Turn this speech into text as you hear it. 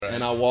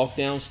And I walked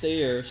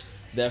downstairs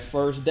that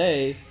first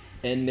day,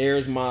 and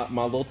there's my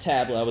little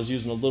tablet. I was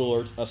using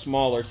a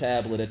smaller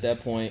tablet at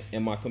that point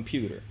in my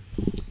computer,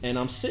 and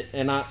I'm sitting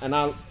and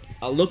I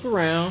look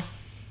around.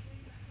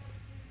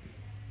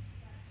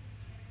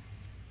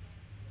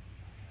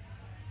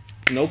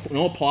 No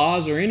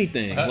applause or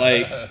anything.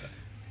 Like,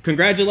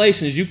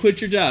 congratulations, you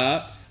quit your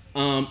job,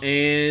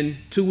 and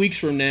 2 weeks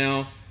from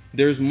now,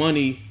 there's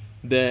money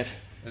that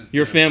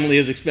your family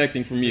is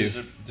expecting from you.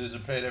 Dues are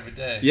paid every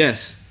day.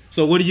 Yes.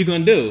 So what are you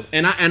gonna do?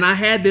 And I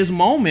had this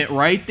moment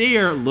right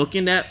there,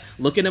 looking at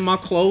my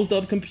closed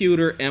up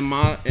computer and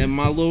my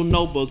little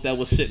notebook that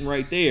was sitting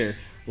right there.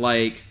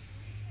 Like,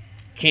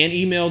 can't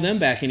email them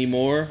back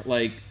anymore.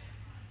 Like,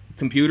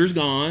 computer's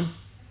gone.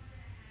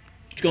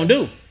 What you gonna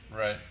do?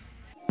 Right.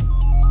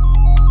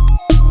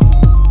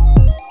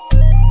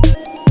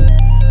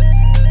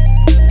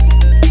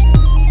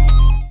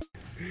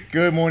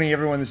 Good morning,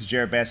 everyone. This is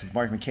Jared Bass with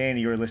Mark McCain, and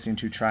you're listening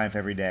to Triumph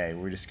Every Day,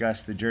 where we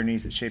discuss the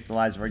journeys that shape the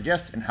lives of our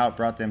guests and how it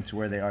brought them to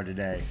where they are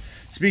today.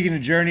 Speaking of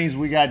journeys,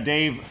 we got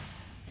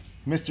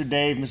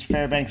Mr.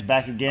 Fairbanks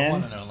back again. The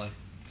one and only.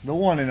 The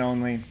one and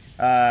only.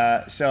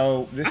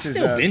 So this I've is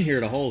still been here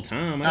the whole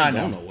time. I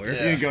didn't go nowhere. You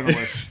didn't go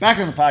nowhere. Back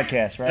on the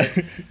podcast, right?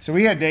 So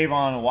we had Dave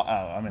on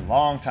a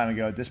long time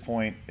ago. At this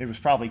point, it was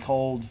probably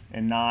cold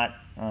and not.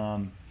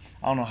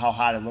 I don't know how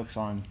hot it looks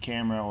on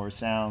camera or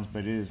sounds,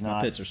 but it is not.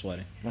 My pits are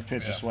sweating. My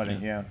pits are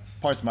sweating, yeah.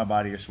 Parts of my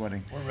body are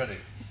sweating. We're ready.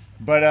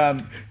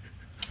 But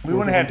we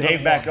want to have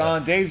Dave back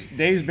on.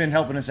 Dave's been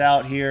helping us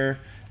out here,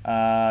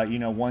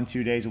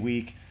 1-2 days a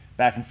week,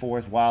 back and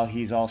forth, while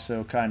he's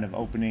also kind of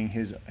opening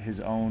his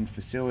own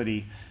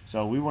facility.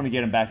 So we want to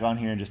get him back on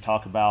here and just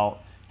talk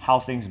about how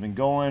things have been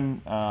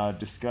going,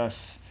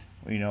 discuss,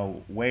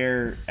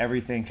 where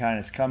everything kind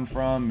of has come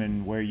from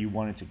and where you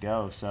want it to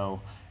go.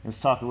 So let's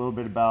talk a little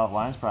bit about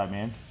Lions Pride,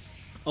 man.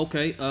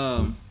 Okay.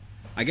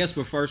 I guess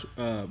before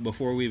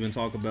we even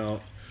talk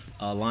about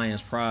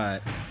Lions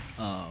Pride,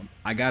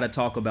 I got to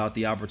talk about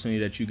the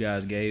opportunity that you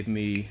guys gave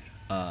me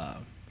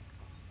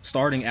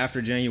starting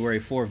after January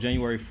 4th.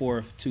 January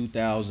 4th,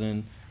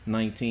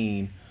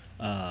 2019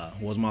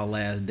 was my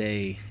last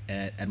day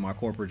at my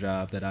corporate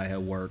job that I had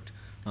worked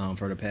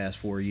for the past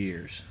 4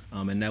 years.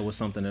 And that was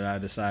something that I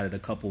decided a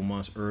couple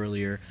months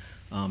earlier.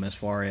 As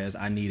far as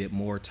I needed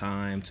more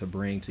time to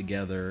bring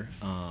together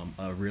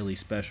a really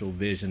special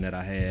vision that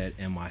I had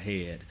in my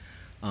head.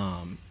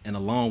 And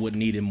along with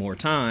needing more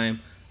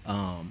time,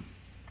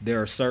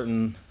 there are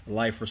certain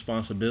life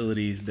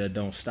responsibilities that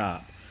don't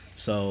stop.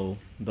 So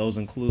those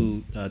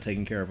include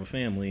taking care of a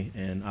family,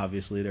 and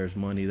obviously there's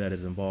money that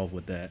is involved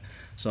with that.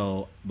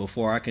 So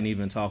before I can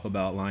even talk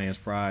about Lions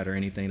Pride or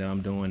anything that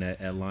I'm doing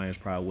at Lions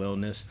Pride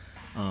Wellness,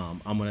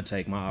 I'm going to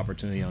take my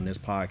opportunity on this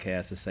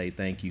podcast to say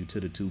thank you to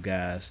the two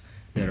guys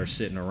that are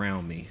sitting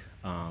around me,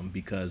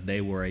 because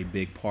they were a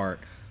big part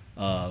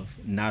of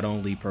not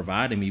only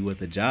providing me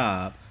with a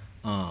job,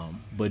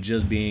 but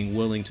just being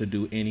willing to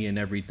do any and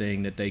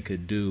everything that they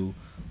could do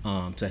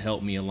to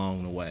help me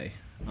along the way.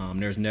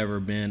 There's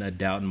never been a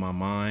doubt in my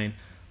mind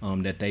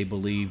that they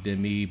believed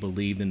in me,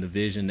 believed in the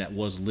vision that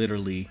was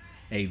literally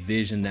a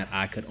vision that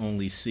I could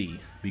only see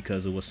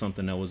because it was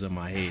something that was in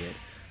my head.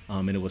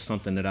 And it was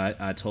something that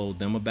I told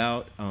them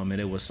about, and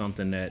it was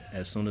something that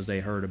as soon as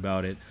they heard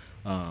about it,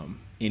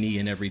 any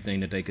and everything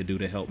that they could do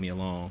to help me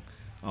along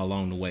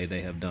the way, they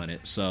have done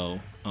it.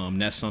 So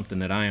that's something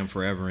that I am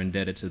forever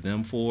indebted to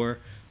them for.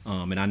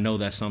 And I know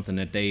that's something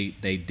that they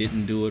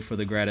didn't do it for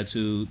the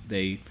gratitude.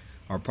 They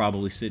are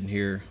probably sitting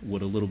here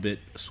with a little bit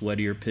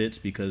sweatier pits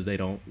because they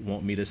don't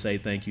want me to say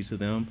thank you to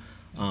them.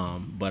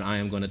 But I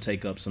am going to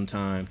take up some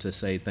time to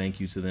say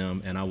thank you to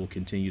them, and I will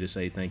continue to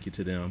say thank you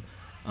to them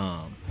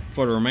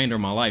for the remainder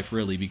of my life,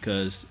 really,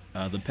 because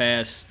the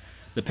past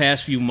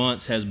few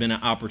months has been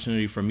an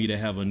opportunity for me to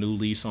have a new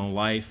lease on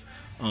life,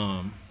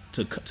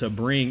 to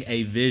bring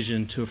a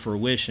vision to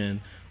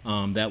fruition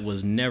that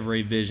was never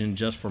a vision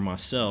just for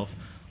myself,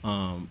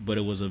 but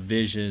it was a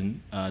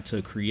vision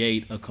to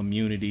create a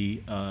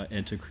community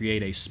and to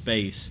create a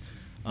space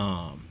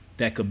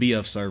that could be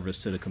of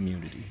service to the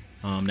community.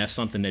 That's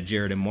something that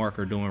Jared and Mark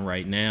are doing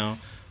right now,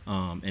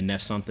 and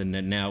that's something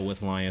that now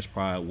with Lions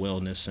Pride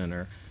Wellness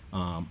Center,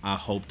 I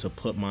hope to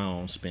put my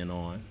own spin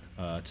on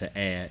to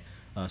add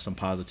some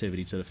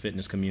positivity to the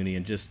fitness community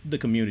and just the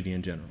community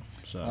in general.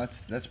 So well,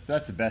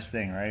 that's the best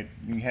thing, right?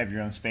 You can have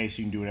your own space.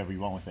 You can do whatever you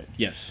want with it.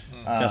 Yes,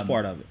 that's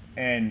part of it.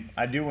 And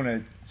I do want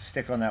to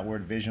stick on that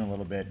word vision a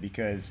little bit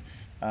because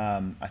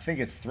I think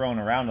it's thrown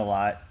around a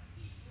lot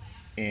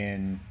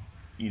in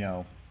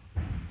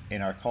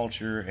our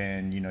culture,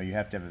 and you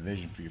have to have a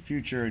vision for your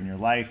future and your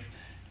life.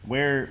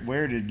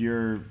 Where did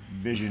your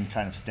vision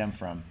kind of stem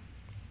from?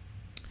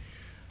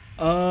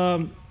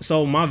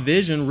 So my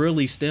vision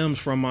really stems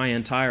from my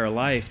entire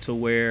life, to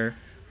where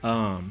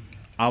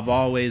I've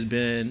always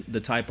been the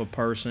type of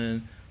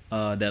person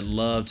that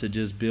loved to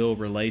just build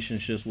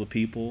relationships with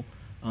people,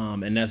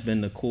 and that's been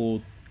the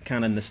cool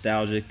kind of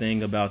nostalgic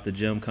thing about the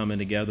gym coming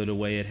together the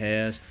way it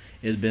has.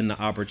 It's been the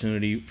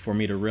opportunity for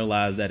me to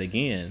realize that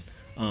again.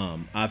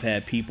 I've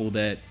had people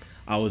that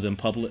I was in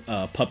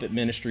puppet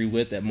ministry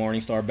with at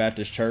Morning Star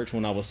Baptist Church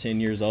when I was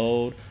 10 years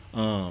old,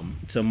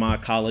 to my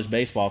college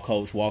baseball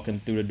coach walking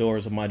through the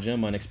doors of my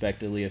gym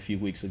unexpectedly a few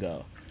weeks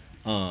ago,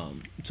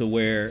 to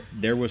where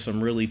there were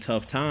some really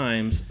tough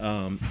times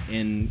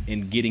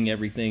in getting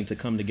everything to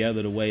come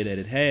together the way that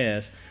it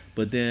has.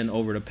 But then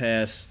over the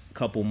past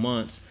couple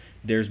months,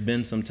 there's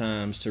been some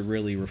times to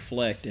really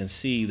reflect and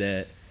see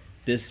that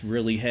this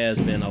really has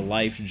been a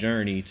life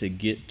journey to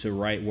get to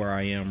right where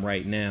I am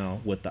right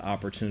now, with the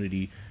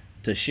opportunity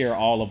to share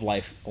all of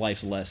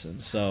life's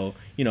lessons. So,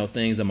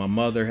 things that my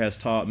mother has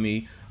taught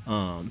me,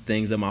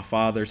 things that my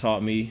father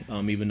taught me,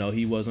 even though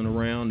he wasn't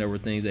around, there were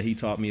things that he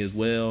taught me as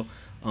well.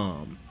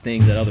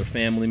 Things that other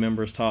family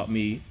members taught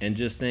me, and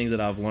just things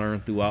that I've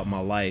learned throughout my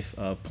life,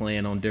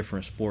 playing on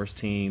different sports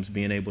teams,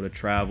 being able to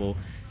travel,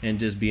 and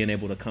just being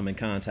able to come in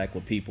contact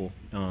with people,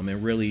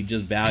 and really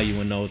just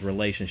valuing those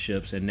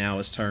relationships. And now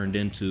it's turned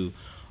into,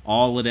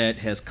 all of that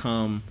has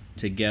come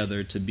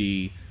together to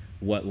be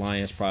what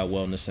Lions Pride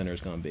Wellness Center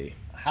is going to be.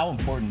 How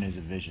important is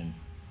a vision?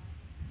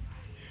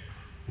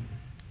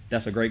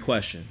 That's a great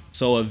question.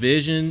 So a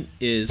vision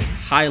is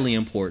highly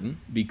important,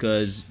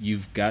 because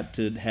you've got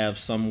to have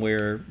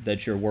somewhere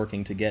that you're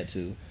working to get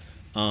to.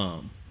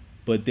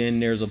 But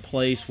then there's a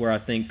place where I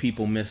think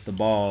people miss the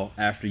ball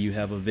after you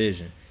have a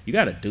vision. You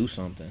got to do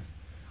something.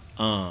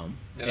 That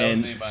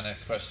would be my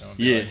next question. Would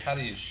be how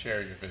do you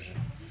share your vision?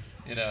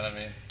 You know what I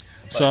mean?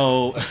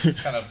 So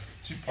kind of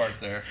two-part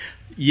there.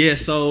 Yeah,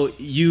 so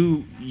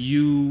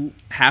you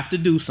have to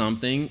do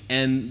something,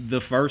 and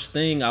the first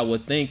thing I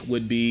would think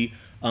would be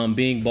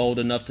being bold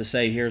enough to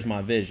say, here's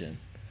my vision.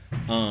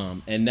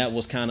 And that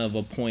was kind of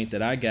a point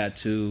that I got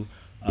to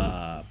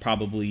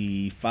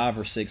probably 5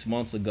 or 6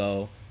 months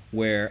ago,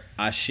 where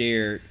I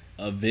shared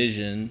a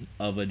vision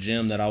of a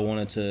gym that I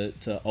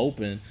wanted to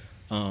open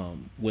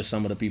with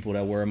some of the people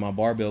that were in my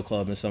barbell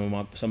club, and some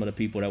of the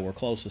people that were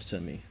closest to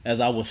me,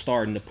 as I was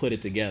starting to put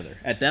it together.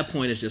 At that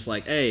point, it's just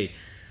like, hey,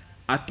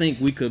 I think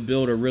we could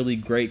build a really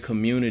great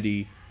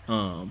community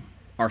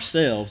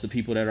ourselves, the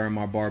people that are in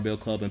my barbell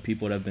club and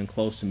people that have been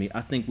close to me. I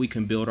think we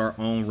can build our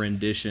own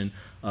rendition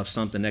of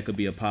something that could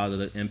be a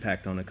positive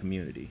impact on the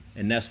community.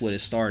 And that's what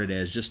it started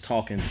as, just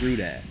talking through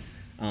that.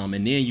 And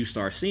then you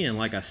start seeing,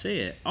 like I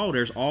said,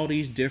 there's all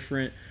these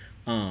different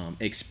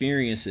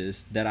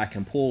experiences that I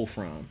can pull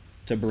from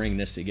to bring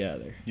this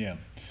together. Yeah.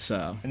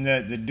 So. And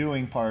the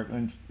doing part,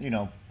 and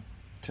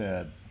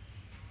to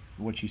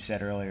what you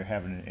said earlier,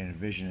 having a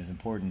vision is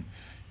important.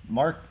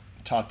 Mark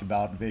talked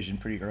about vision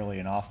pretty early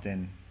and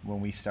often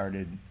when we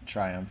started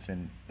Triumph,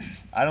 and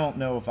I don't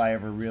know if I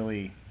ever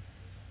really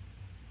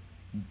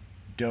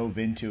dove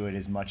into it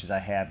as much as I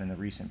have in the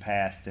recent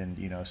past. And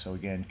so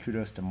again,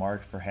 kudos to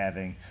Mark for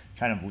having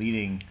kind of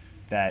leading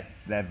that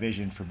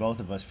vision for both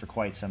of us for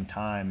quite some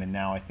time, and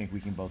now I think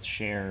we can both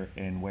share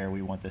in where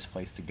we want this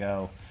place to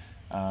go.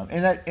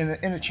 And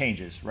it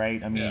changes,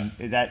 right? I mean,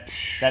 that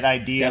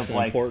idea that's of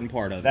an important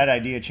part of that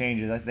idea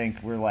changes. I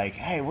think we're like,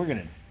 hey, we're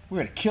gonna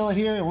kill it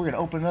here, and we're gonna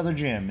open another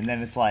gym, and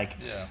then it's like,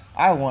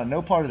 I want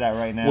no part of that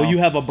right now. Well, you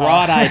have a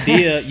broad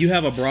idea. You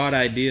have a broad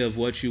idea of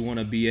what you want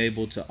to be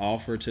able to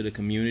offer to the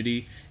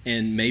community,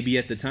 and maybe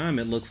at the time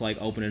it looks like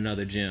opening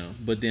another gym,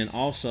 but then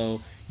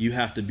also you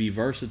have to be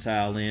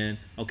versatile in,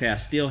 okay, I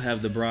still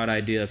have the broad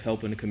idea of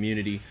helping the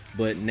community,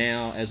 but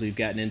now as we've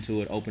gotten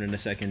into it, opening a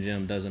second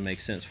gym doesn't make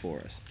sense for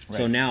us. Right.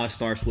 So now it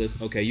starts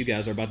with, okay, you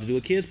guys are about to do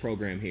a kids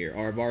program here,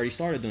 or I've already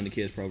started doing the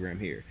kids program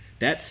here.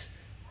 That's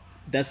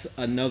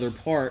another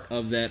part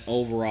of that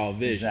overall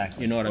vision.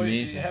 Exactly. You know what I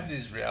mean? You have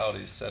these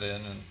realities set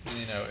in, and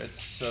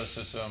it's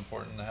so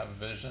important to have a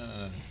vision,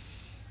 and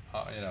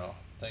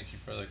thank you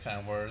for the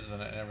kind words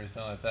and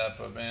everything like that.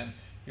 But man,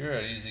 you're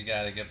an easy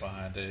guy to get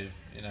behind, Dave.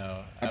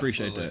 I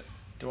appreciate that.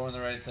 Doing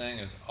the right thing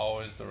is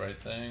always the right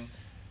thing,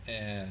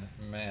 and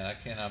man, I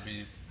cannot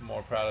be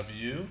more proud of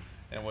you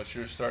and what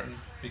you're starting,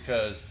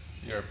 because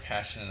you're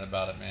passionate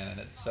about it, man, and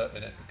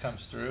it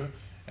comes through.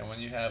 And when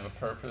you have a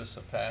purpose,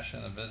 a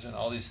passion, a vision,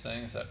 all these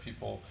things that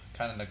people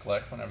kind of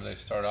neglect whenever they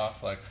start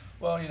off, like,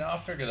 well, I'll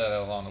figure that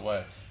out along the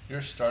way.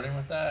 You're starting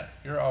with that,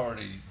 you're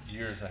already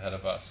years ahead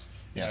of us.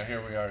 Yeah.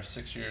 Here we are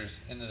 6 years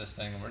into this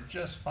thing, and we're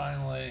just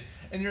finally,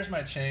 and yours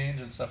might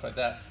change and stuff like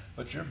that,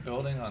 but you're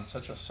building on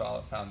such a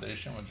solid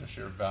foundation with just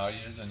your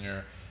values and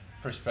your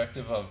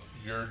perspective of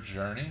your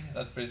journey.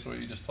 That's basically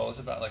what you just told us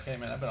about. Like, hey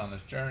man, I've been on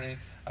this journey,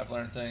 I've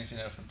learned things,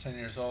 from 10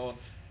 years old,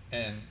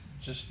 and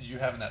just you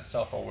having that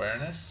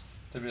self-awareness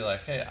to be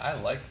like, hey, I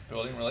like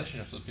building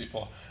relationships with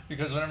people,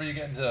 because whenever you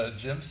get into a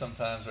gym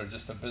sometimes, or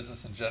just a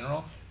business in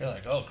general, you're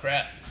like, oh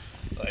crap,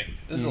 like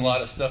this is a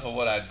lot of stuff of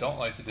what I don't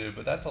like to do,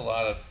 but that's a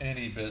lot of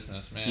any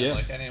business, man. Yeah.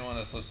 Like anyone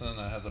that's listening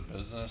that has a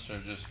business or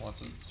just wants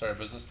to start a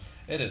business,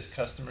 it is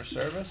customer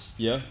service.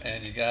 Yeah.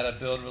 And you got to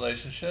build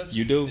relationships.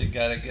 You do. You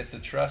got to get the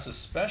trust,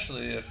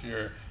 especially if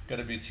you're going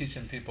to be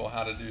teaching people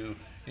how to do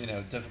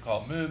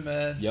difficult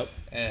movements. Yep.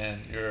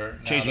 And you're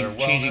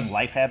changing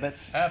life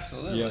habits.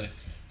 Absolutely. Yep.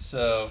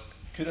 So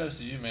kudos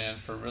to you, man,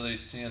 for really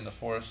seeing the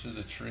forest through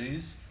the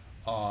trees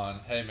on,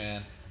 hey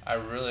man, I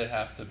really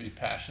have to be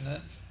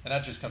passionate, and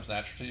that just comes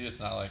natural to you. It's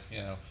not like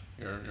you're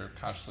you're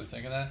consciously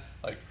thinking that,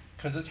 like,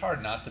 because it's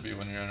hard not to be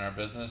when you're in our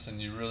business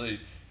and you really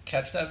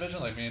catch that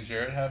vision like me and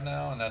Jared have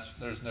now, and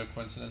there's no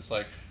coincidence.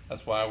 Like,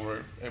 that's why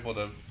we're able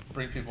to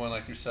bring people in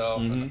like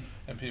yourself and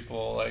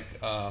people like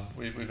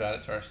we've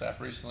added to our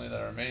staff recently that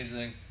are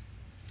amazing,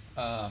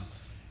 and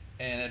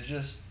it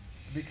just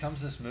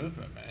becomes this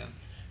movement, man.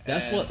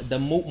 That's what the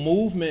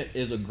movement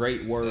is a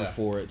great word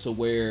for it, to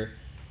where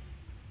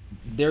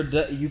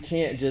you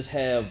can't just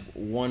have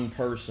one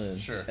person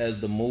as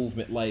the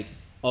movement. Like,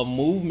 a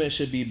movement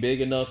should be big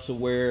enough to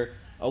where,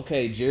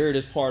 okay, Jared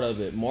is part of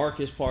it,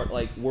 Mark is part,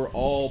 like, we're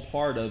all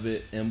part of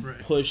it and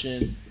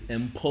pushing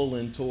and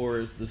pulling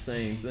towards the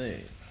same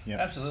thing. Yeah,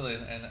 absolutely.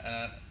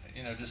 And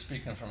you know, just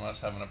speaking from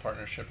us having a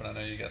partnership, and I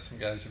know you got some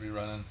guys you'll be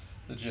running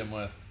the gym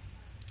with,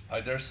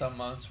 like, there's some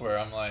months where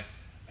I'm like,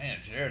 man,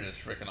 Jared is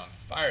freaking on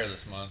fire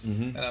this month,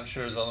 and I'm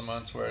sure there's other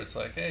months where it's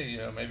like, hey, you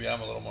know, maybe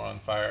I'm a little more on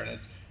fire, and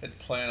it's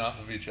playing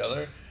off of each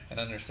other and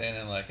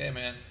understanding, like, hey,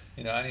 man,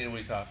 you know, I need a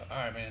week off. All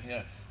right, man,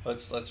 yeah.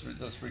 Let's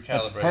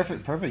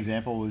recalibrate. Perfect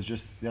example was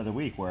just the other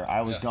week where I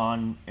was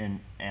gone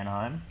in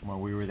Anaheim when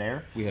we were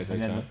there. We had a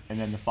great time. And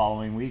then the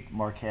following week,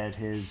 Mark had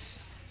his.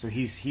 So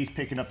he's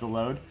picking up the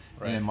load,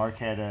 and then Mark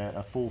had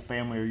a full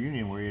family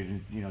reunion where he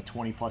had, you know,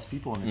 20 plus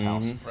people in his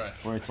house. Right.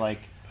 Where it's like,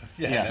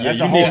 yeah,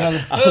 that's a whole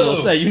other. I was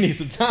gonna say, you need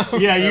some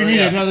time. Yeah, you need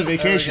another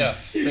vacation.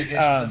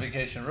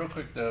 Vacation. Real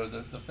quick though,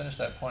 to finish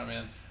that point,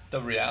 man, the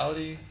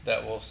reality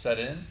that will set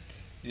in,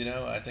 you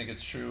know, I think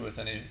it's true with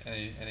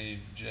any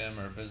gym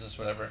or business,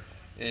 whatever,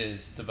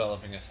 is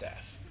developing a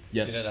staff.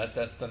 Yes. You know,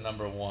 that's the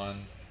number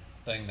one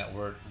thing that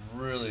we're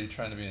really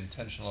trying to be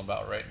intentional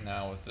about right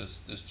now with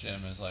this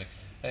gym is like,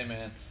 hey,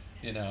 man,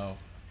 you know,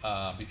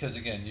 because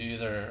again, you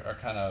either are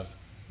kind of,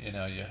 you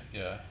know, you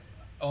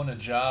own a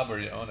job or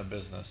you own a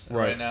business. And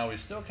right now we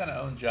still kind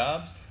of own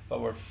jobs, but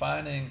we're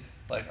finding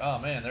like, oh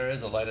man, there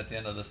is a light at the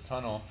end of this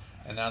tunnel.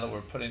 And now that we're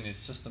putting these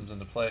systems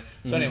into play.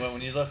 So anyway,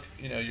 when you look,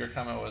 you know, your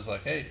comment was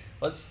like, hey,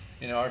 let's,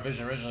 you know, our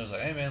vision originally was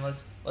like, hey man,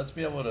 let's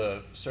be able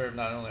to serve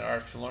not only our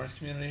Florence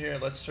community here,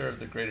 let's serve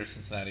the greater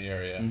Cincinnati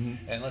area,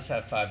 and let's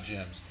have 5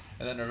 gyms.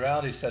 And then the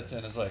reality sets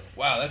in, is like,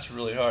 wow, that's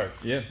really hard.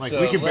 Yeah, like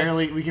so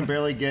we can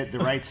barely get the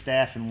right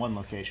staff in one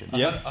location.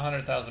 Yeah,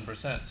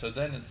 100,000%. So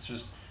then it's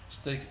just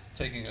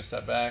taking a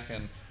step back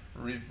and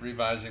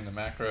revising the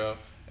macro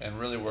and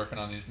really working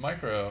on these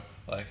micro.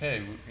 Like,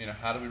 hey, you know,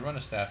 how do we run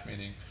a staff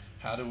meeting?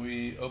 How do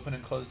we open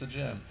and close the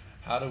gym?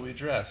 How do we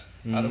dress?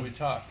 How do we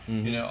talk?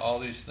 You know, all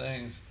these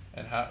things,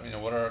 and how, you know,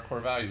 what are our core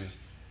values?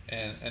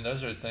 And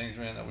those are things,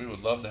 man, that we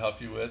would love to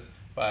help you with.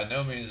 By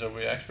no means are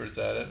we experts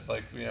at it.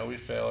 Like, you know, we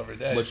fail every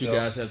day. But you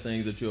guys have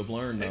things that you have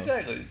learned, though.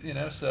 Exactly. You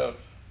know, so,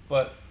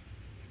 but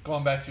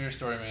going back to your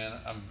story, man,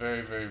 I'm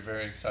very, very,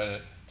 very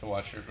excited to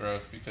watch your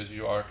growth, because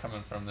you are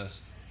coming from this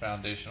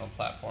foundational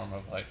platform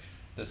of like,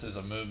 this is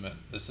a movement.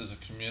 This is a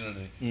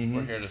community.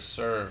 We're here to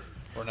serve.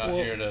 We're not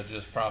here to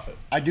just profit.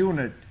 I do want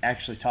to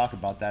actually talk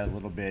about that a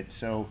little bit.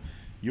 So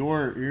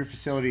your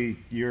facility,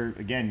 your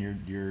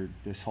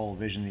this whole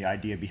vision, the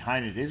idea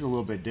behind it is a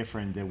little bit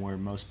different than where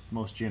most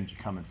gyms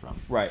are coming from.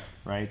 Right.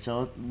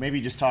 So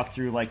maybe just talk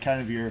through like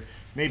kind of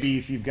maybe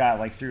if you've got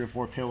like 3 or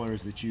 4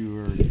 pillars that you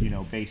are, you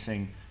know,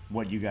 basing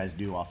what you guys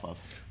do off of.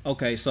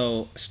 Okay,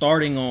 so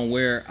starting on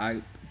where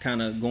I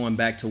kind of going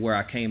back to where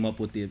I came up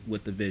with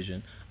the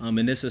vision.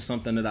 And this is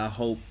something that I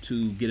hope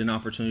to get an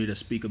opportunity to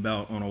speak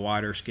about on a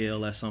wider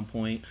scale at some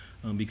point,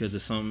 because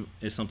it's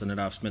something that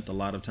I've spent a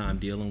lot of time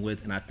dealing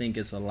with, and I think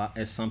it's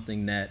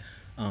something that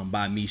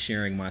by me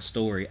sharing my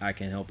story, I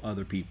can help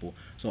other people.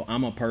 So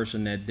I'm a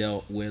person that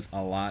dealt with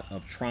a lot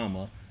of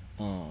trauma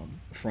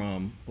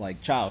from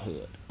like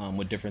childhood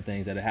with different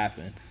things that had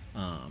happened.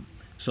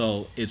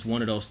 So it's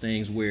one of those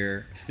things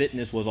where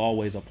fitness was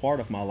always a part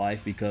of my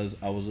life, because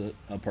I was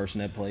a person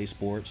that played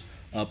sports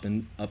up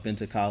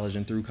into college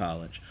and through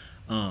college.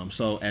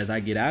 So as I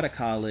get out of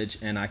college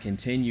and I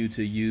continue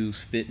to use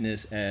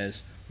fitness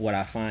as what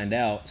I find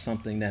out,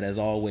 something that has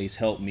always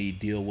helped me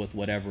deal with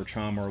whatever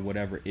trauma or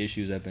whatever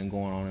issues have been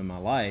going on in my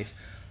life,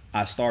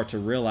 I start to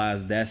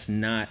realize that's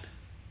not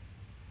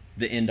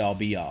the end all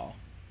be all.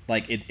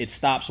 Like it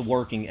stops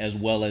working as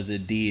well as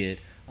it did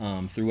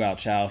throughout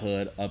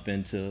childhood up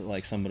into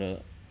like some of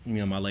the, you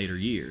know, my later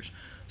years.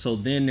 So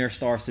then there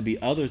starts to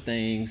be other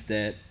things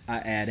that I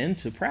add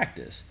into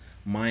practice: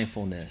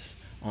 mindfulness,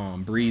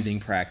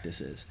 breathing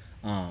practices,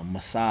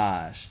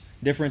 massage,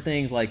 different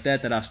things like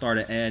that I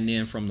started adding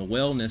in from the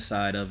wellness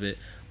side of it,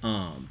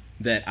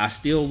 that I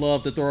still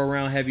love to throw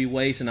around heavy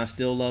weights and I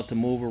still love to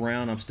move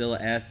around. I'm still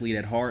an athlete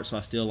at heart, so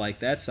I still like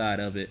that side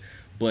of it.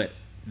 But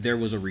there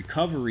was a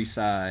recovery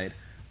side,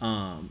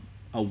 a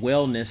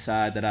wellness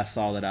side that I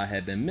saw that I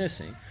had been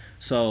missing.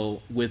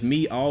 So with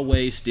me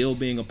always still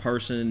being a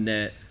person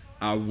that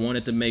I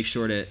wanted to make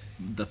sure that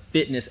the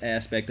fitness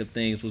aspect of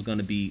things was going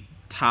to be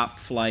top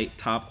flight,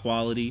 top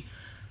quality,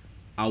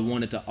 I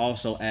wanted to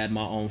also add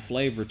my own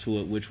flavor to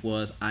it, which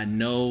was, I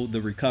know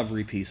the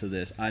recovery piece of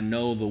this, I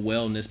know the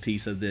wellness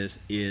piece of this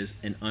is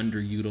an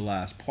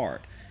underutilized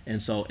part.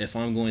 And so if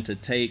I'm going to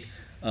take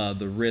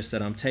the risk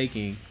that I'm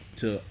taking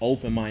to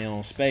open my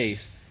own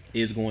space,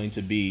 is going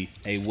to be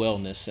a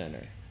wellness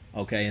center.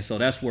 Okay, and so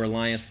that's where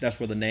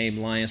the name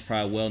Lions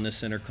Pride Wellness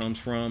Center comes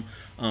from.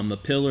 The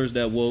pillars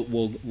that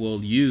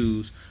we'll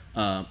use,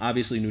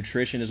 obviously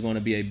nutrition is going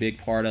to be a big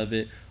part of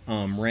it.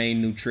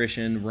 Rain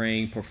nutrition,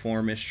 Rain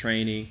performance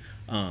training.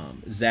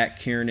 Zach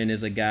Kiernan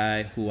is a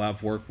guy who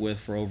I've worked with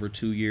for over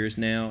 2 years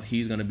now.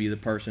 He's going to be the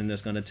person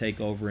that's going to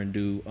take over and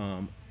do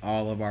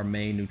all of our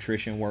main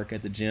nutrition work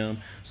at the gym.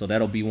 So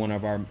that'll be one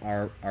of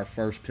our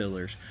first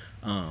pillars.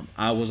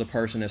 I was a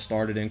person that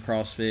started in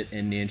CrossFit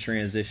and then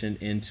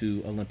transitioned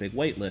into Olympic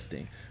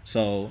weightlifting.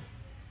 So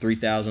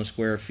 3,000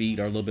 square feet,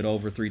 or a little bit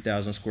over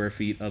 3,000 square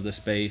feet of the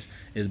space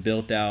is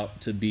built out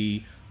to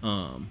be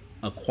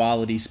a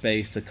quality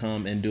space to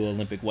come and do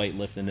Olympic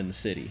weightlifting in the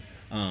city,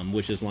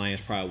 which is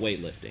Lions Pride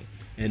Weightlifting.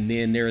 And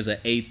then there is an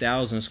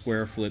 8,000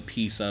 square foot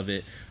piece of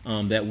it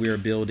that we're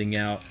building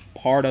out.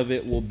 Part of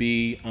it will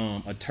be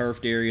a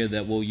turfed area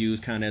that we'll use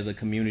kind of as a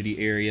community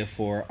area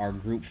for our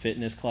group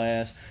fitness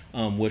class,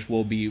 which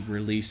we'll be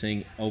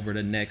releasing over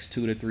the next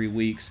 2 to 3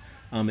 weeks.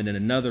 And then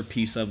another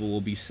piece of it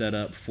will be set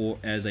up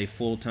as a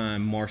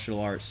full-time martial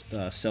arts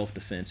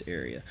self-defense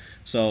area.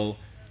 So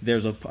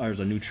there's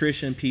a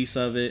nutrition piece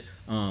of it.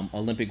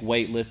 Olympic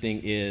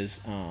weightlifting is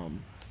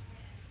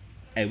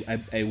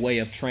a way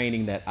of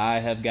training that I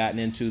have gotten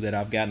into, that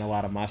I've gotten a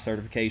lot of my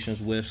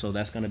certifications with. So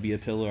that's going to be a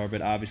pillar of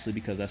it, obviously,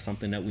 because that's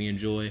something that we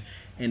enjoy.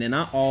 And then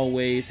I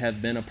always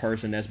have been a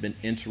person that's been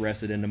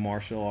interested in the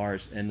martial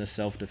arts and the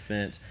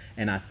self-defense.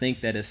 And I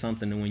think that is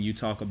something that when you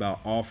talk about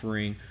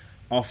offering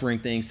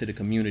things to the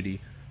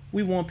community,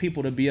 we want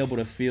people to be able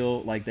to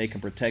feel like they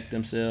can protect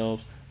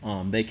themselves.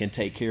 They can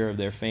take care of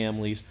their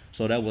families.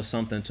 So that was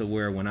something to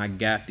where when I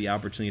got the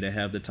opportunity to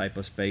have the type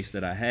of space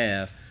that I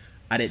have,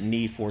 I didn't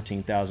need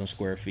 14,000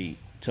 square feet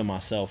to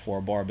myself for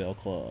a barbell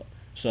club.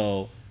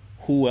 So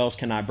who else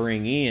can I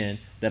bring in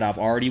that I've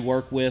already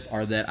worked with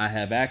or that I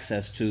have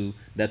access to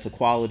that's a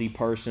quality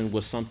person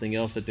with something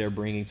else that they're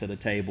bringing to the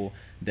table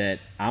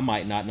that I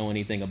might not know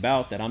anything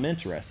about that I'm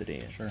interested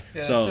in. Sure.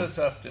 Yeah, so, it's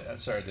so tough.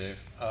 Sorry,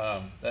 Dave.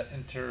 That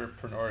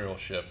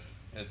entrepreneurship,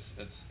 it's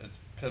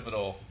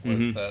pivotal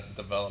with that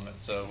development.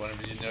 So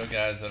whenever you know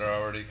guys that are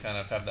already kind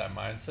of have that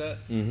mindset,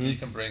 you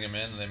can bring them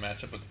in and they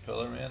match up with the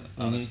pillar, man.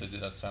 Honestly,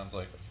 dude, that sounds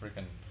like a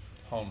freaking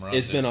home run.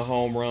 It's been a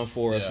home run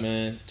for us,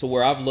 man. To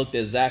where I've looked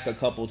at Zach a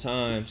couple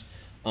times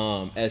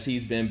as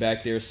he's been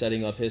back there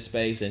setting up his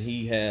space, and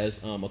he has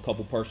a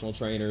couple personal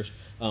trainers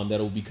that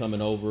will be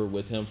coming over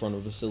with him from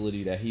the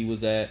facility that he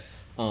was at,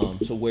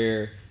 to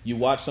where you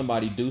watch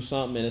somebody do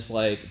something and it's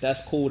like,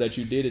 that's cool that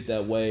you did it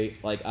that way.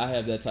 Like, I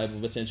have that type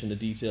of attention to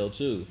detail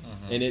too.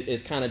 And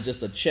it's kind of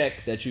just a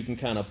check that you can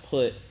kind of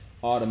put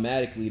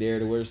automatically there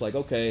to where it's like,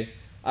 okay,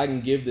 I can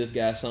give this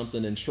guy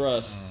something and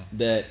trust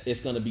that it's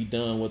going to be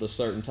done with a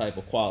certain type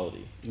of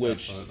quality,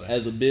 which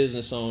as a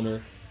business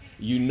owner,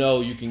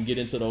 you can get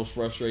into those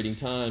frustrating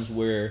times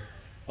where,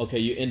 okay,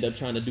 you end up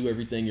trying to do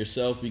everything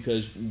yourself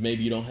because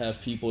maybe you don't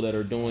have people that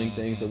are doing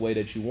things the way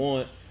that you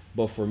want.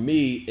 But for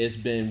me, it's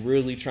been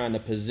really trying to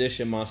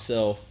position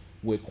myself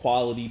with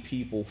quality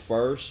people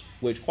first,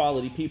 which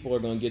quality people are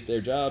going to get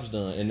their jobs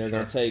done, and they're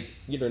going to take,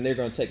 they're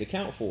going to take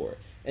account for it.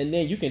 And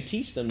then you can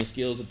teach them the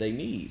skills that they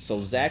need.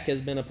 So Zach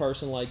has been a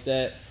person like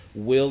that.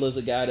 Will is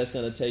a guy that's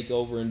going to take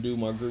over and do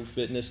my group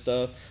fitness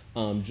stuff.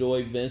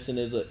 Joy Vincent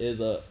is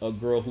a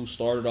girl who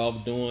started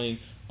off doing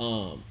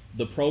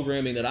the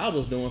programming that I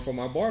was doing for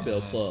my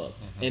barbell club.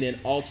 And then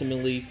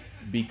ultimately,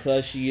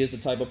 because she is the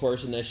type of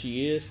person that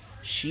she is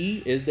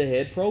the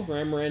head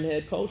programmer and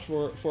head coach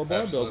for a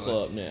barbell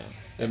club now.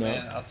 And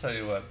man, I'll tell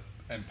you what,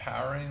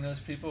 empowering those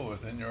people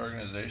within your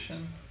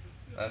organization,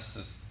 that's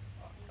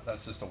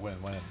just a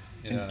win-win.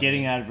 And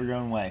getting out of your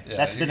own way. Yeah,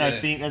 that's been our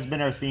theme. That's been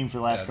our theme for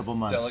the last couple of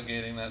months.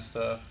 Delegating that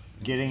stuff.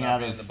 Getting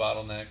out of the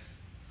bottleneck.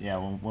 Yeah,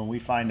 when we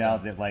find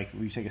out that like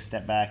we take a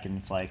step back and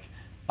it's like,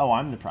 oh,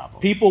 I'm the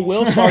problem. People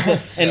will start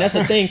to, and that's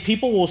the thing.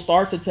 People will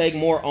start to take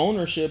more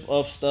ownership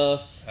of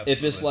stuff. Absolutely.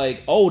 If it's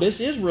like, oh, this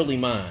is really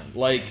mine.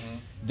 Like,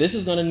 this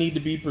is going to need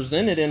to be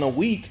presented in a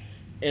week,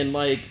 and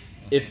like,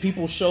 if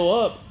people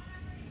show up,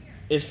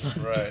 it's not,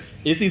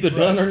 it's either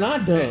done or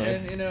not done.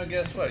 And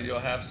guess what? You'll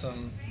have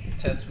some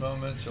tense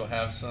moments. You'll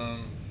have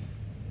some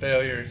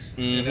failures.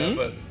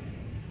 But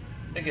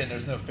again,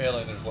 there's no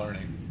failing. There's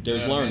learning.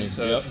 There's learning.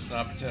 So it's just an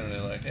opportunity.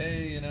 Like,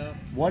 hey,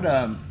 What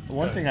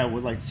one thing I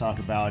would like to talk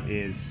about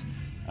is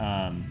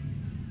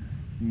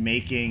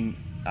making.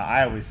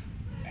 I always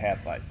have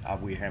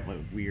we have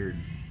weird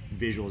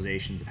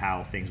visualizations of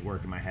how things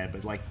work in my head,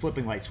 but like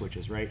flipping light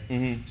switches, right?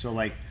 So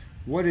like,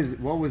 what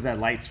was that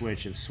light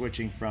switch of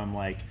switching from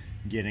like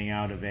getting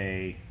out of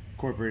a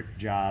corporate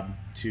job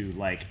to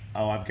like,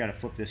 oh, I've got to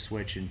flip this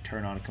switch and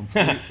turn on a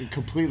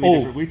completely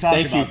different. We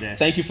talked about this.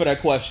 Thank you for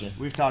that question.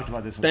 We've talked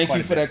about this. Thank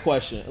you for that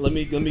question. Let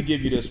me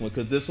give you this one,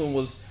 because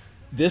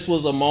this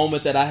was a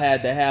moment that I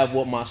had to have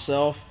with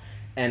myself,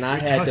 and I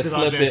had to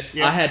flip it.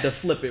 Yeah. I had to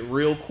flip it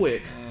real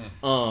quick,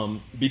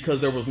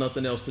 because there was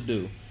nothing else to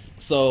do.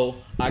 So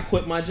I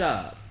quit my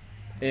job,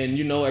 and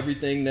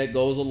everything that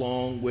goes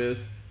along with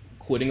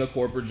quitting a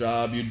corporate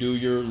job, you do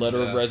your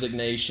letter of Yeah.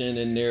 resignation,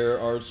 and there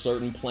are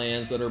certain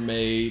plans that are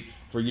made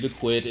for you to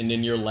quit, and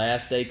then your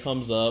last day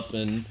comes up,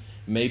 and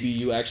maybe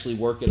you actually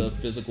work at a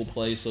physical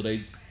place, so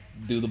they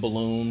do the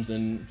balloons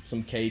and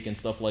some cake and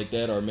stuff like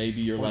that, or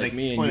maybe you're like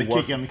me and or you they work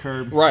kick you on the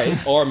curb. right,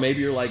 or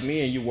maybe you're like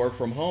me and you work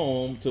from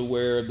home to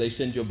where they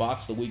send you a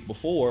box the week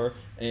before,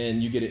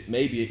 and you get it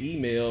maybe an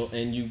email,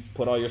 and you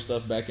put all your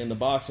stuff back in the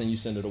box and you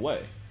send it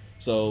away.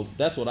 So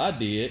that's what I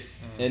did.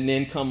 And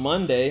then come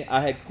Monday,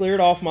 I had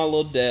cleared off my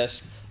little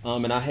desk,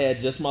 and I had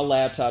just my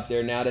laptop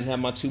there. Now I didn't have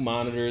my 2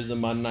 monitors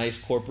and my nice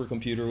corporate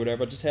computer or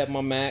whatever. I just had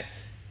my Mac,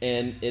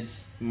 and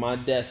it's my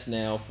desk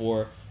now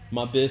for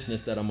my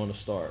business that I'm going to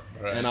start.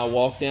 Right. And I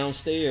walked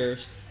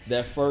downstairs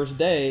that first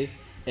day,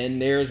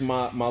 and there's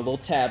my little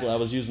tablet. I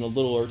was using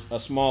a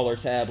smaller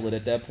tablet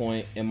at that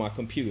point in my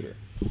computer.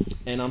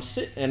 And I'm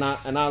sitting, and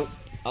I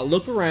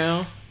look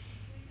around.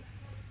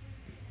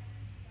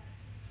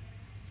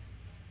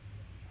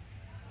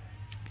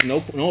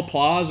 No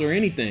applause or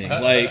anything.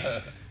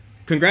 Like,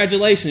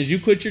 congratulations, you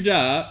quit your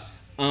job.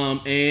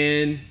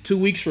 And 2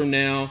 weeks from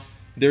now,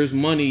 there's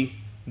money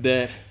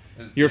that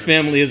your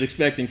family is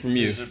expecting from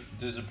you.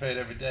 Dues are paid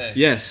every day.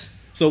 Yes.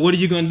 So what are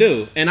you gonna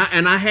do? And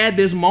I had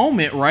this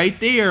moment right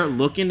there,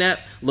 looking at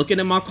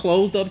my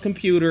closed up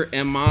computer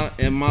and my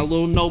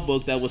little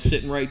notebook that was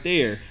sitting right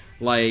there.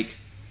 Like,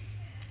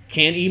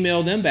 can't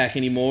email them back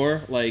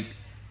anymore. Like,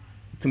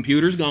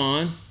 computer's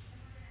gone.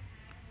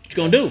 What you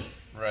gonna do?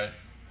 Right.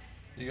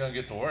 You're gonna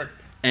get to work.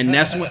 And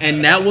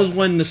that was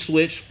when the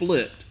switch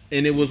flipped.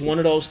 And it was one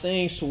of those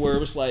things to where it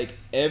was like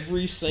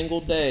every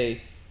single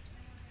day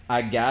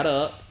I got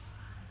up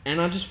and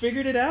I just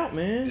figured it out,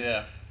 man.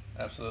 Yeah,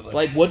 absolutely.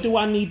 Like, what do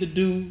I need to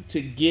do to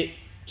get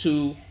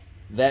to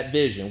that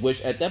vision?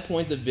 Which at that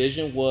point, the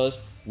vision was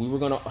we were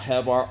going to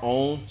have our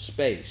own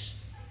space.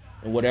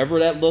 And whatever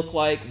that looked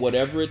like,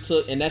 whatever it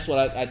took, and that's what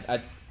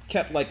I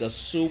kept like a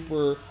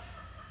super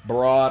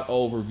broad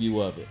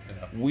overview of it.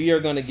 Yeah. We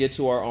are going to get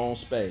to our own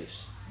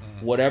space.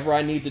 Mm-hmm. Whatever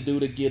I need to do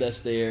to get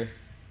us there,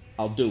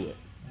 I'll do it.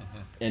 Mm-hmm.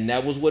 And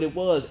that was what it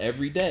was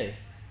every day.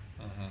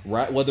 Mm-hmm.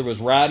 Right, whether it was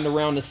riding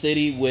around the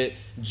city with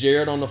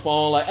Jared on the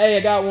phone, like, "Hey, I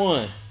got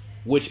one,"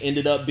 which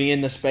ended up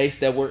being the space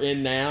that we're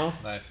in now.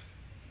 Nice.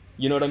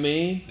 You know what I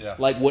mean? Yeah.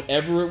 Like,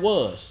 whatever it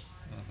was,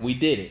 we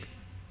did it.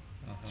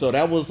 So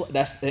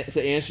that's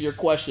to answer your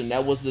question.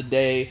 That was the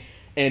day,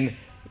 and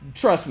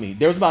trust me,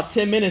 there was about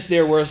 10 minutes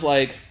there where it's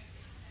like,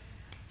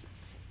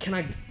 can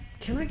I get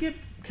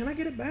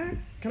it back?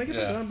 Can I get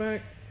my time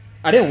back?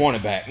 I didn't want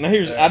it back. Now I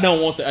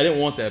didn't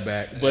want that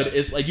back. But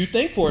it's like you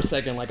think for a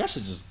second, like, I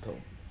should just go.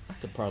 I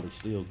could probably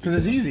still because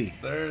it's easy.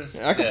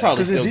 I could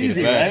probably still get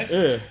it back.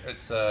 Right?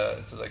 Yeah.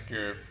 It's like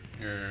your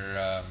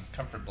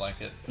comfort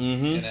blanket,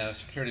 Mm-hmm.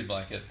 security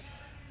blanket.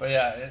 But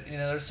yeah,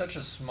 there's such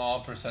a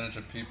small percentage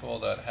of people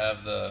that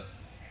have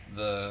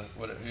the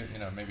what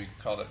maybe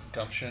call it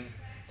gumption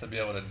to be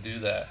able to do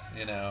that,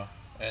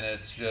 and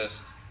it's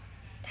just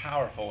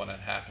powerful when it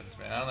happens,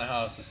 man. I don't know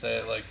how else to say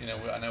it. Like,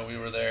 I know we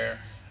were there,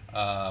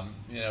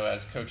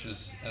 as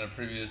coaches in a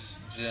previous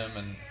gym,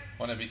 and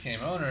when it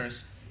became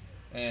owners,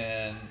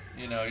 and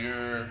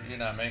you're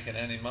not making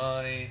any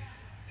money,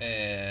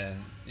 and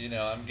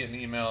I'm getting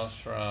emails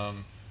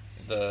from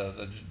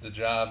the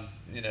job,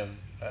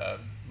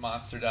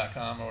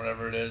 monster.com or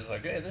whatever it is,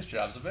 like, hey, this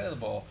job's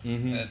available,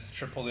 and it's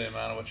triple the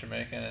amount of what you're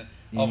making, and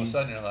all of a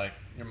sudden you're like,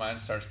 your mind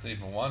starts to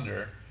even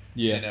wonder,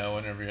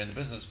 whenever you're in the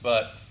business.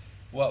 But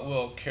what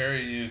will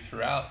carry you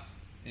throughout,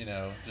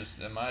 just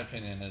in my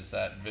opinion, is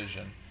that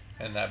vision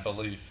and that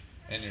belief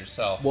in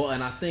yourself. Well,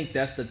 and I think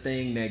that's the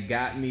thing that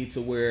got me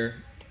to where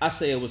I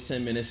say it was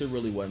 10 minutes. It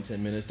really wasn't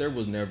 10 minutes. There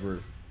was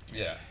never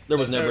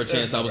a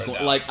chance I was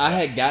going. Like, I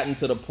had gotten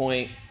to the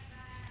point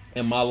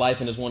in my life,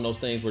 and it's one of those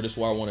things where this is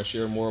why I want to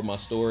share more of my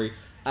story.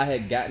 I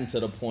had gotten to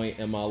the point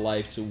in my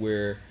life to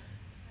where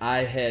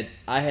I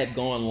had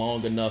gone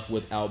long enough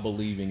without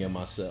believing in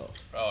myself.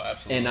 Oh,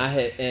 absolutely.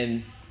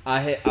 And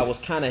I was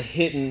kind of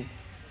hitting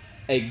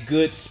a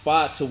good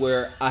spot to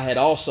where I had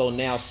also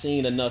now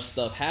seen enough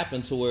stuff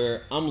happen to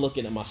where I'm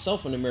looking at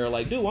myself in the mirror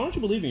like, dude, why don't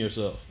you believe in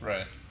yourself?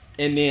 Right.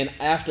 And then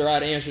after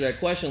I'd answered that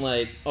question,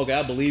 like, okay,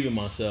 I believe in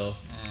myself.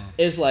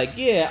 It's like,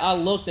 yeah, I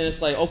looked and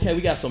it's like, okay,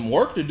 we got some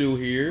work to do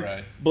here.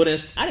 Right. But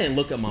I didn't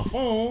look at my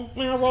phone.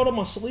 Man, I rolled up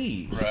my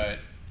sleves. Right.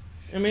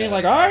 I mean,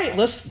 like, all right,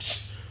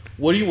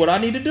 what I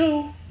need to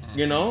do,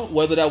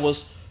 whether that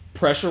was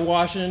pressure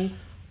washing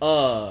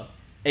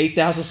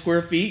 8,000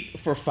 square feet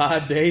for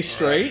 5 days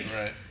straight.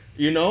 Right.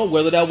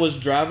 Whether that was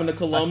driving to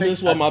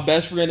Columbus with my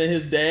best friend and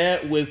his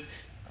dad with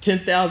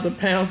 10,000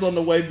 pounds on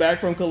the way back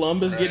from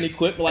Columbus, getting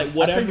equipment, like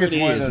whatever it is,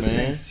 man. I think it's one of those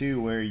things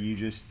too where you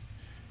just,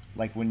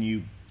 like,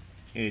 when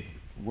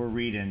we're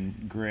reading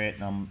Grit,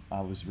 and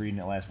I was reading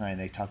it last night, and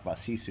they talk about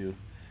Sisu,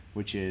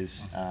 which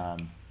is,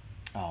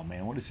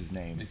 what is his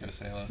name?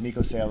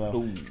 Miko Salo.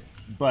 Ooh.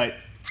 But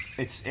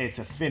it's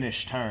a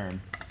Finnish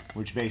term,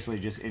 which basically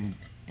just in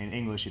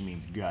English it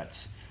means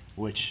guts.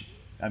 Which,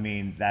 I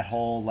mean, that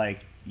whole,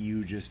 like,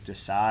 you just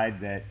decide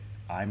that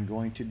I'm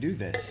going to do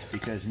this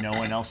because no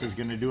one else is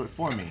going to do it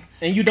for me.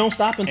 And you don't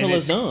stop until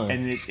it's done.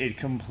 And it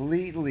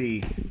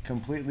completely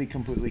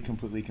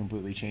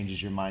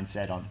changes your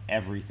mindset on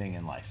everything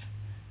in life.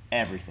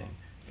 Everything.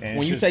 And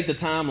when you take the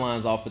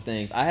timelines off of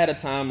things, I had a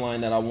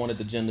timeline that I wanted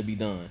the gym to be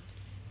done.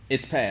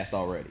 It's passed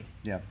already.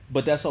 Yeah.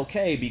 But that's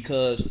okay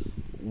because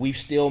we've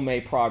still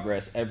made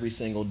progress every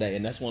single day.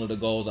 And that's one of the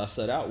goals I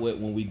set out with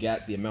when we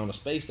got the amount of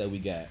space that we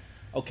got.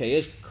 Okay,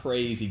 it's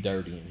crazy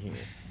dirty in here.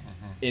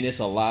 And it's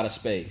a lot of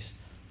space.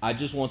 I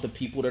just want the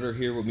people that are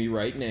here with me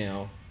right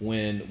now,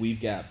 when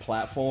we've got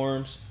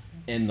platforms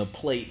and the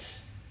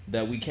plates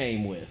that we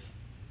came with,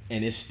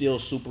 and it's still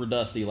super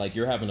dusty, like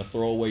you're having to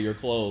throw away your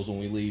clothes when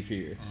we leave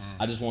here.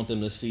 I just want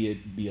them to see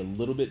it be a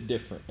little bit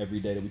different every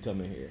day that we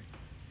come in here.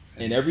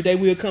 And every day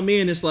we'll come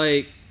in, it's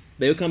like,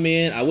 they'll come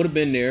in, I would have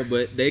been there,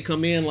 but they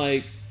come in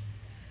like,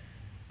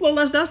 well,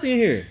 less dusty in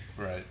here.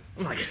 Right.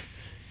 I'm like,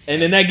 and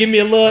then that give me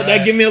a little,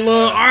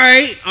 all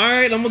right,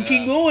 I'm gonna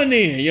keep going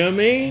then. You know what I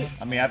mean?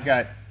 I mean,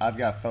 I've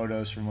got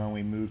photos from when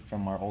we moved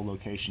from our old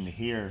location to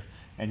here,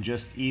 and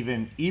just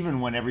even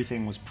when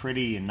everything was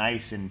pretty and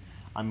nice, and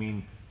I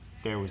mean,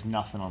 there was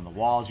nothing on the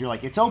walls. You're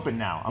like, it's open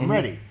now, I'm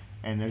ready,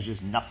 and there's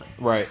just nothing.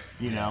 Right.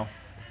 You know,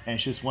 and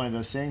it's just one of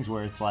those things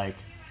where it's like,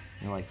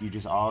 you're like,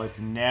 it's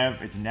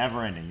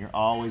never ending. You're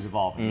always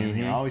evolving. And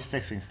you're always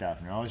fixing stuff,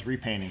 and you're always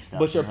repainting stuff.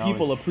 But your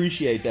people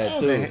appreciate that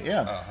too.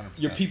 Yeah.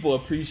 100%. Your people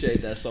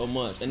appreciate that so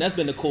much, and that's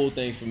been the cool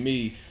thing for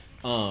me,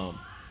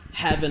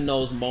 having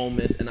those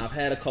moments. And I've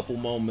had a couple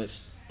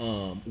moments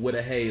with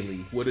a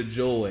Haley, with a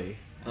Joy,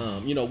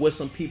 with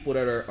some people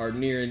that are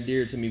near and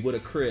dear to me, with a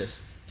Chris,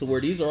 to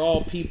where these are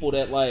all people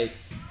that, like,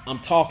 I'm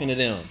talking to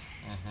them.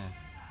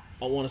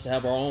 I want us to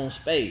have our own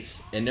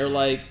space, and they're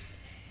like,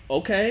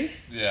 okay.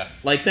 Yeah.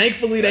 Like,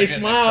 thankfully they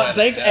smiled.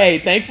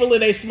 Thankfully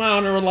they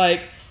smiled and were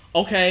like,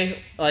 okay,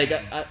 like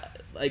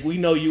like we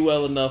know you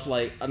well enough.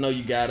 Like, I know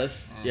you got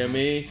us. You know what I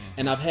mean?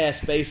 And I've had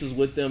spaces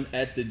with them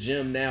at the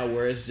gym now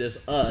where it's just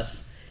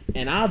us,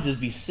 and I'll just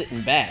be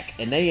sitting back,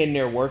 and they in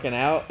there working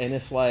out, and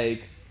it's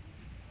like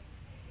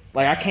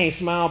I can't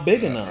smile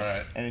big enough.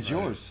 Right. And it's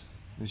yours.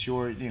 It's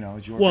your,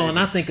 it's your. Well, baby. and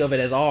I think of it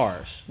as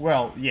ours.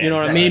 Well, yeah. You know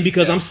what I mean?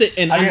 Because I'm sitting,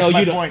 and I know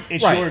you don't. Point,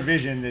 it's your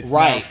vision that's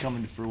not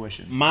coming to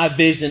fruition. My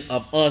vision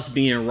of us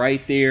being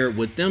right there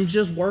with them,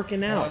 just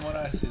working out. Well, and what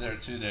I see there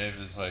too, Dave,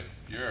 is like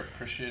you're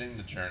appreciating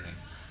the journey,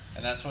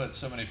 and that's what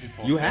so many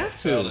people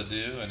fail to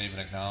do and even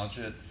acknowledge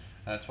it.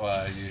 That's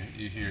why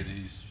you hear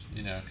these,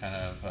 kind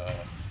of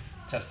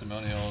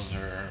testimonials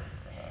or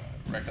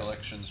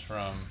recollections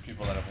from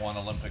people that have won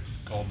Olympic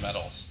gold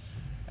medals,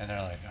 and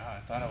they're like, oh,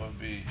 I thought it would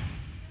be,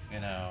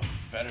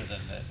 better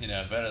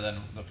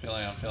than the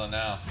feeling I'm feeling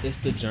now. It's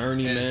the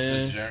journey,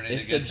 man.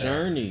 It's the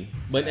journey.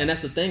 But and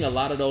that's the thing. A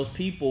lot of those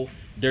people,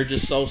 they're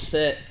just so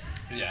set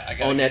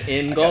on that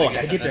end goal. I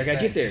gotta get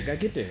there.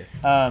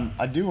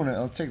 I do want to.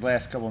 I'll take the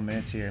last couple of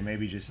minutes here.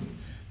 Maybe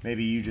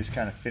you just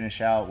kind of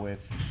finish out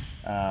with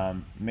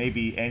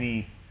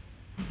maybe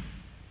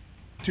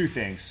two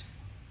things.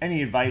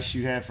 Any advice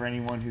you have for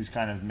anyone who's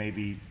kind of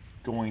maybe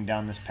going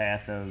down this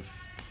path of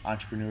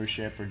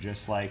entrepreneurship or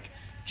just like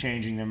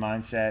changing their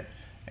mindset,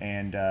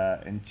 and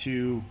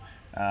two,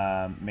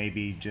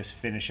 maybe just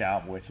finish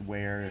out with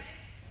where,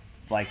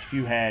 like, if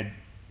you had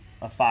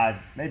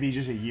maybe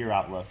just a year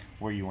outlook,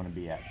 where you want to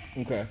be at.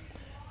 Okay.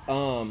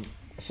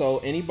 So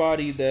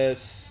anybody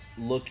that's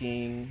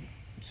looking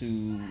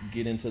to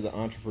get into the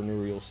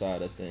entrepreneurial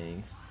side of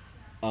things,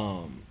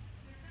 I'm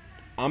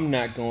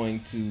not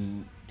going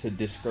to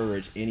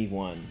discourage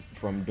anyone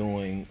from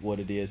doing what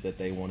it is that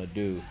they want to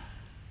do.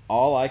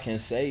 All I can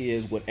say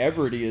is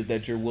whatever it is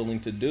that you're willing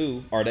to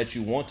do or that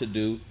you want to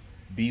do,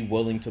 be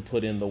willing to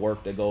put in the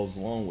work that goes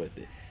along with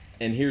it.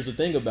 And here's the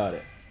thing about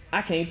it.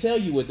 I can't tell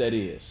you what that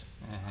is.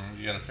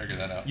 You got to figure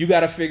that out. You got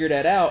to figure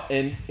that out.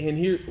 And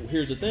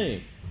here's the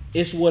thing.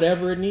 It's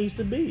whatever it needs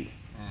to be.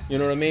 You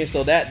know what I mean?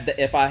 So that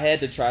if I had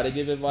to try to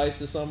give advice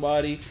to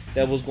somebody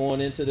that was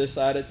going into this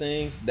side of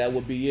things, that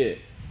would be it.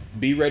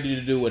 Be ready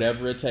to do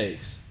whatever it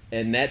takes.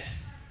 And that's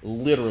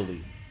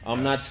literally.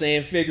 I'm not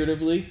saying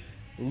figuratively.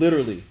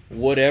 Literally,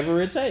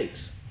 whatever it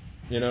takes.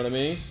 You know what I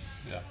mean?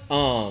 Yeah.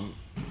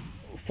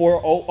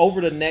 For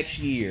over the next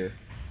year,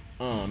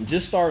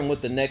 just starting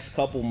with the next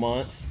couple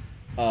months,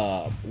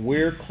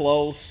 we're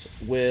close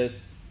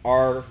with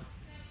our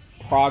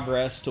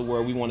progress to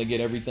where we want to get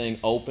everything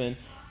open.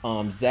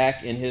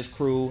 Zach and his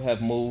crew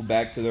have moved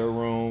back to their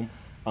room.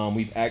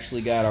 We've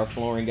actually got our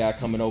flooring guy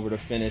coming over to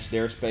finish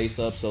their space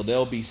up, so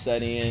they'll be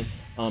set in.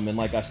 And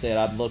like I said,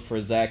 I'd look for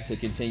Zach to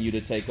continue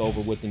to take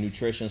over with the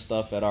nutrition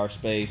stuff at our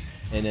space,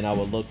 and then I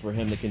would look for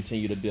him to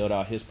continue to build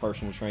out his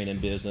personal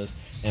training business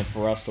and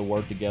for us to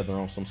work together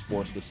on some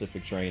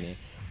sport-specific training.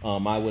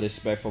 I would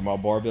expect for my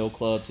barbell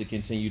club to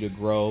continue to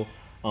grow.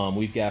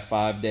 We've got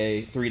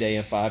 3-day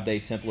and 5-day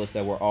templates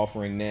that we're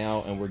offering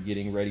now, and we're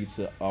getting ready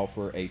to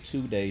offer a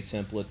 2-day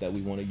template that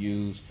we want to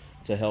use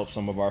to help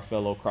some of our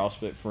fellow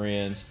CrossFit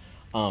friends.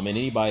 And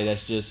anybody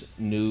that's just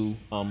new,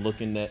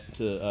 looking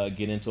to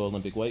get into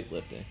Olympic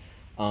weightlifting.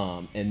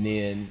 And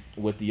then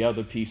with the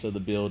other piece of the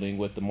building,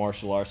 with the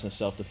martial arts and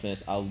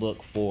self-defense, I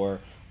look for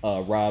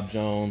Rob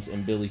Jones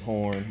and Billy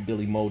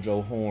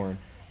Mojo Horn.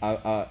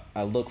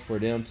 I look for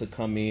them to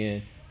come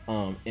in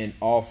and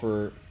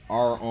offer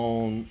our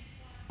own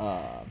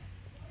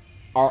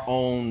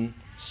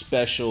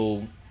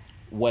special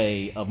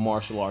way of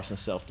martial arts and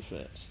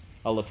self-defense.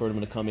 I look for them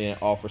to come in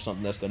and offer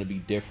something that's going to be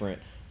different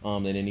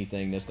than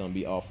anything that's going to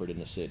be offered in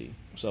the city.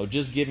 So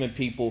just giving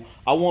people,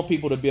 I want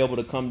people to be able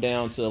to come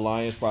down to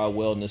Lions Pride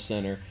Wellness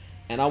Center,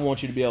 and I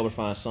want you to be able to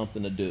find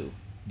something to do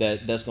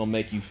that's going to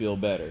make you feel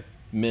better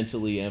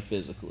mentally and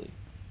physically.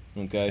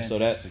 Okay,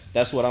 Fantastic. so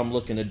that's what I'm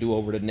looking to do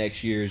over the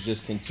next year, is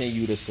just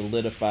continue to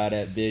solidify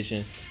that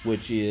vision,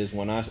 which is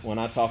when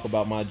I talk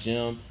about my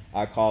gym,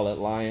 I call it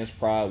Lions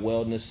Pride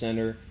Wellness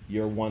Center,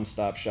 your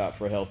one-stop shop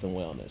for health and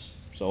wellness.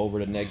 So over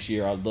the next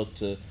year, I look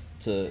to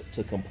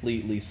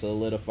completely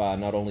solidify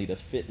not only the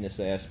fitness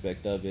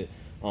aspect of it,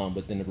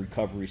 but then the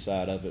recovery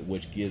side of it,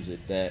 which gives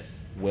it that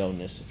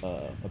wellness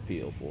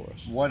appeal for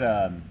us. Where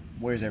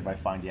does everybody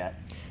find you at?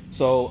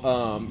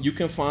 So you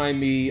can find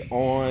me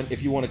on,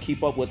 if you want to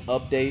keep up with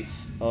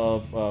updates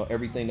of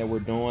everything that we're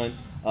doing,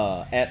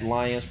 at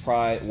Lions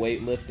Pride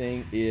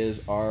Weightlifting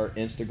is our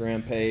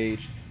Instagram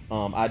page.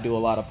 I do a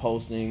lot of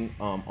posting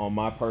on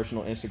my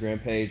personal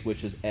Instagram page,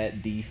 which is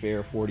at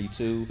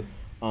dfair42.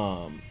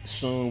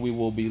 Soon we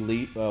will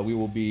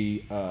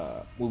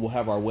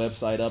have our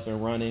website up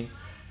and running,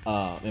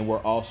 and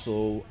we're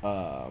also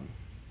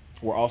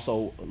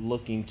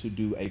looking to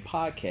do a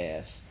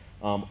podcast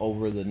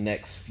over the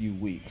next few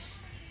weeks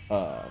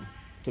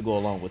to go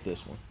along with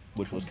this one,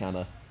 which was kind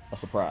of a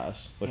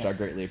surprise, which I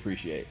greatly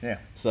appreciate. Yeah.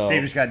 So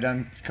Dave just got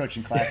done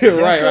coaching classes.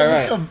 Right.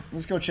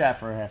 Let's go chat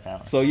for a half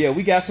hour. So yeah,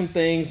 we got some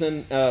things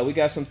in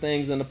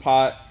the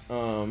pot.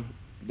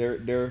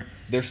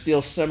 They're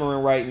still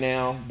simmering right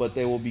now, but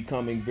they will be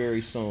coming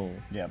very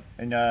soon. Yeah.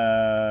 And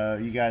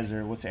you guys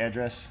are, what's the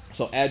address?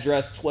 So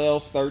address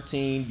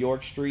 1213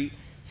 York Street,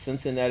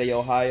 Cincinnati,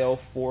 Ohio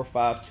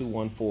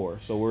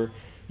 45214. So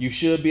you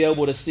should be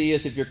able to see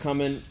us if you're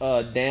coming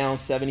down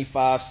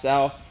 75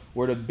 South.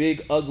 We're the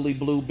big ugly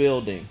blue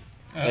building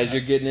as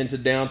you're getting into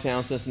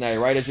downtown Cincinnati,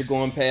 right as you're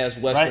going past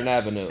Western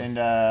Avenue. And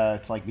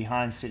it's like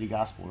behind City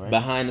Gospel, right?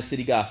 Behind the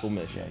City Gospel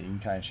Mission. Yeah, you can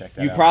kind of check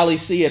that out. You probably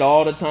see it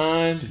all the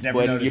time, Just never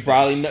but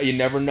noticed you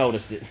never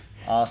noticed it.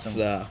 Awesome.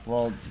 So.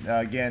 Well,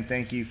 again,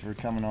 thank you for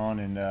coming on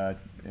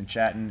and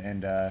chatting,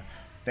 and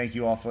thank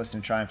you all for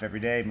listening to Triumph Every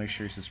Day. Make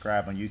sure you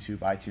subscribe on YouTube,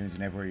 iTunes,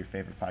 and everywhere your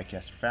favorite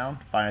podcasts are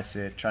found. Find us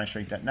at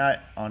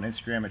TriumphStrength.net, on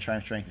Instagram at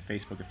Triumph Strength, and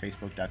Facebook at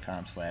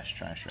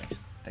facebook.com/TriumphStrength.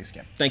 Thanks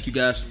again. Thank you,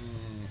 guys.